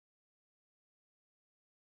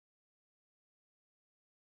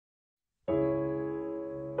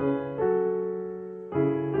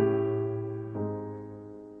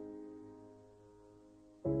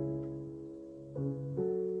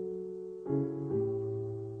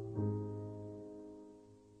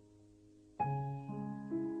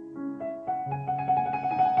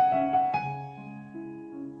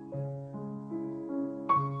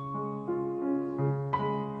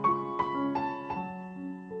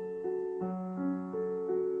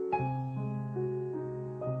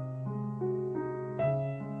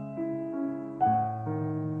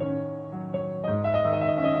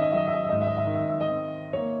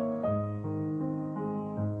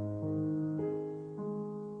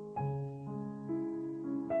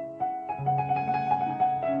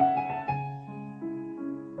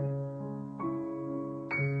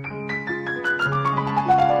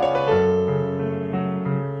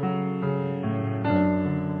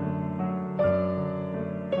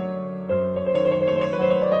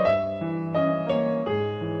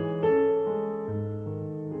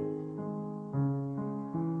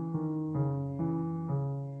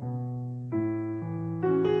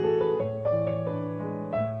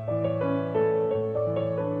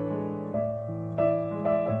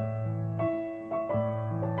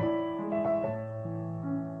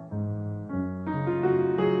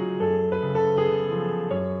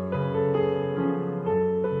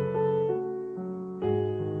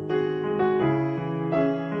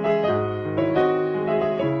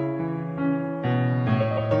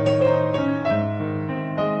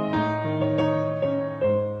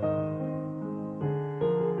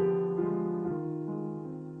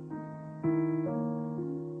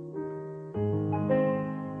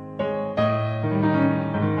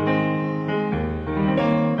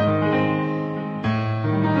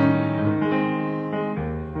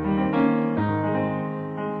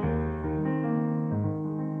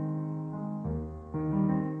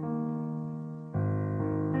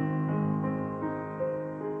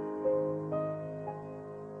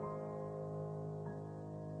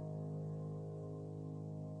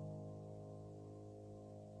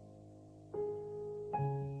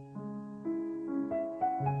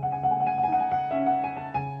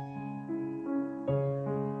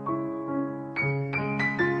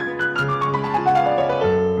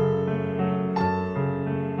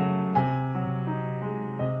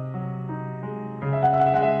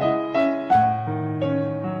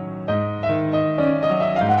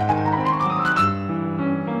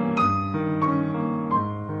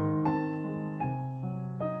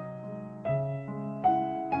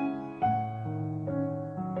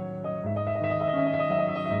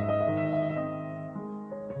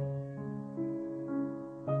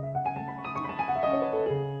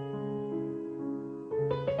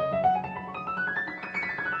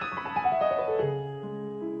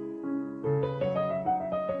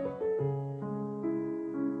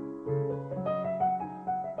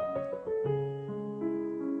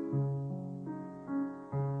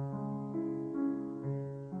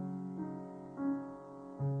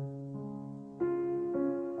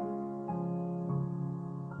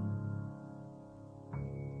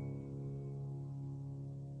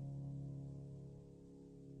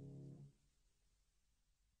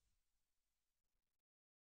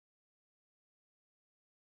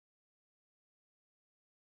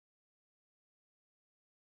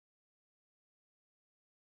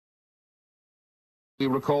We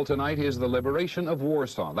recall tonight is the liberation of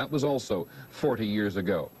Warsaw. That was also 40 years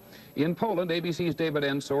ago. In Poland, ABC's David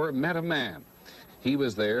Ensor met a man. He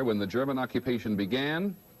was there when the German occupation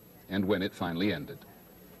began and when it finally ended.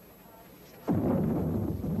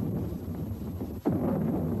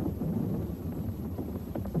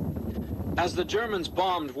 As the Germans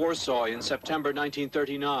bombed Warsaw in September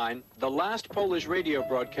 1939, the last Polish radio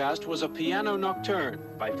broadcast was a piano nocturne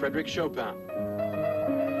by Frédéric Chopin.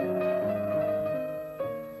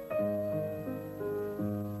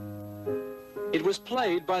 It was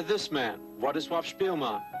played by this man, Wladyslaw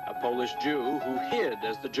Szpilman, a Polish Jew who hid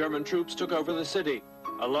as the German troops took over the city.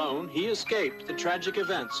 Alone, he escaped the tragic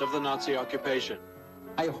events of the Nazi occupation.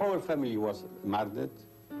 My whole family was murdered,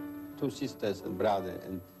 2 sisters and brother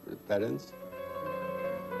and parents.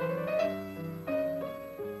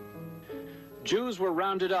 Jews were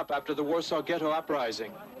rounded up after the Warsaw Ghetto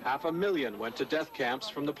uprising. 500,000 went to death camps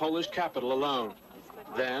from the Polish capital alone.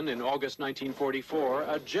 Then, in August 1944,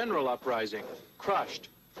 a general uprising crushed.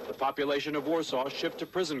 The population of Warsaw shipped to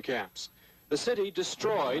prison camps. The city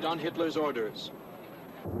destroyed on Hitler's orders.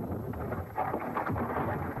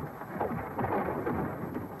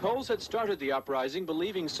 Poles had started the uprising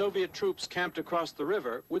believing Soviet troops camped across the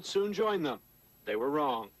river would soon join them. They were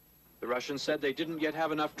wrong. The Russians said they didn't yet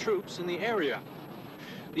have enough troops in the area.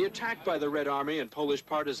 The attack by the Red Army and Polish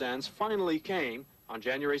partisans finally came on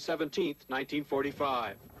January 17,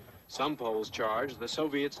 1945. Some Poles charged the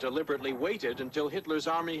Soviets deliberately waited until Hitler's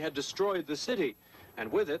army had destroyed the city, and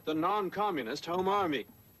with it the non-communist Home Army.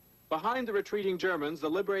 Behind the retreating Germans, the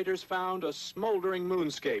liberators found a smoldering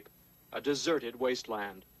moonscape, a deserted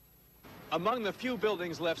wasteland. Among the few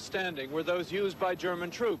buildings left standing were those used by German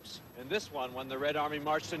troops. And this one, when the Red Army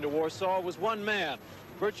marched into Warsaw, was one man,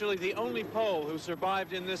 virtually the only Pole who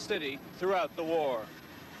survived in this city throughout the war.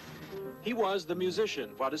 He was the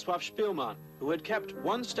musician, Wladyslaw Szpilman, who had kept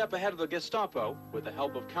one step ahead of the Gestapo with the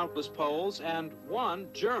help of countless Poles and one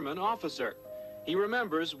German officer. He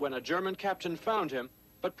remembers when a German captain found him,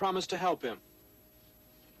 but promised to help him.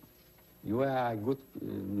 You are a good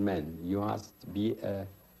man. You must be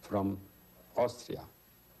from Austria.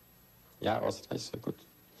 Yeah, Austria is so good.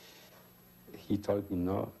 He told me,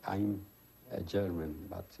 no, I'm a German,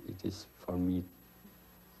 but it is for me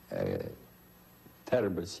a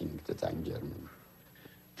terrible thing that I'm German.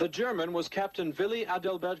 The German was Captain Willi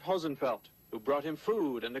Adelbert Hosenfeld, who brought him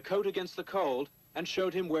food and a coat against the cold and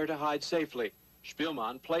showed him where to hide safely.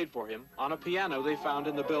 Szpilman played for him on a piano they found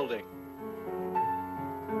in the building.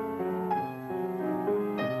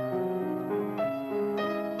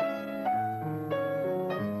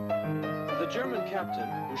 The German captain,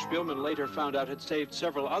 who Szpilman later found out had saved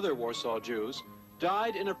several other Warsaw Jews,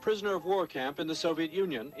 died in a prisoner of war camp in the Soviet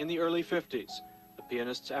Union in the early 50s. The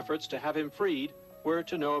pianist's efforts to have him freed were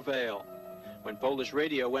to no avail. When Polish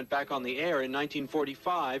radio went back on the air in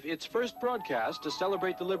 1945, its first broadcast to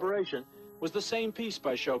celebrate the liberation was the same piece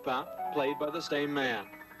by Chopin, played by the same man.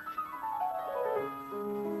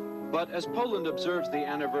 But as Poland observes the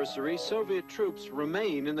anniversary, Soviet troops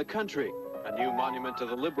remain in the country. A new monument to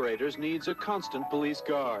the liberators needs a constant police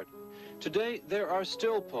guard. Today, there are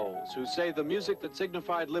still Poles who say the music that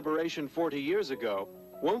signified liberation 40 years ago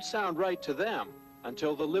won't sound right to them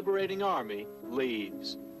until the liberating army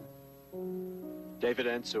leaves. David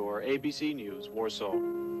Ensor, ABC News, Warsaw.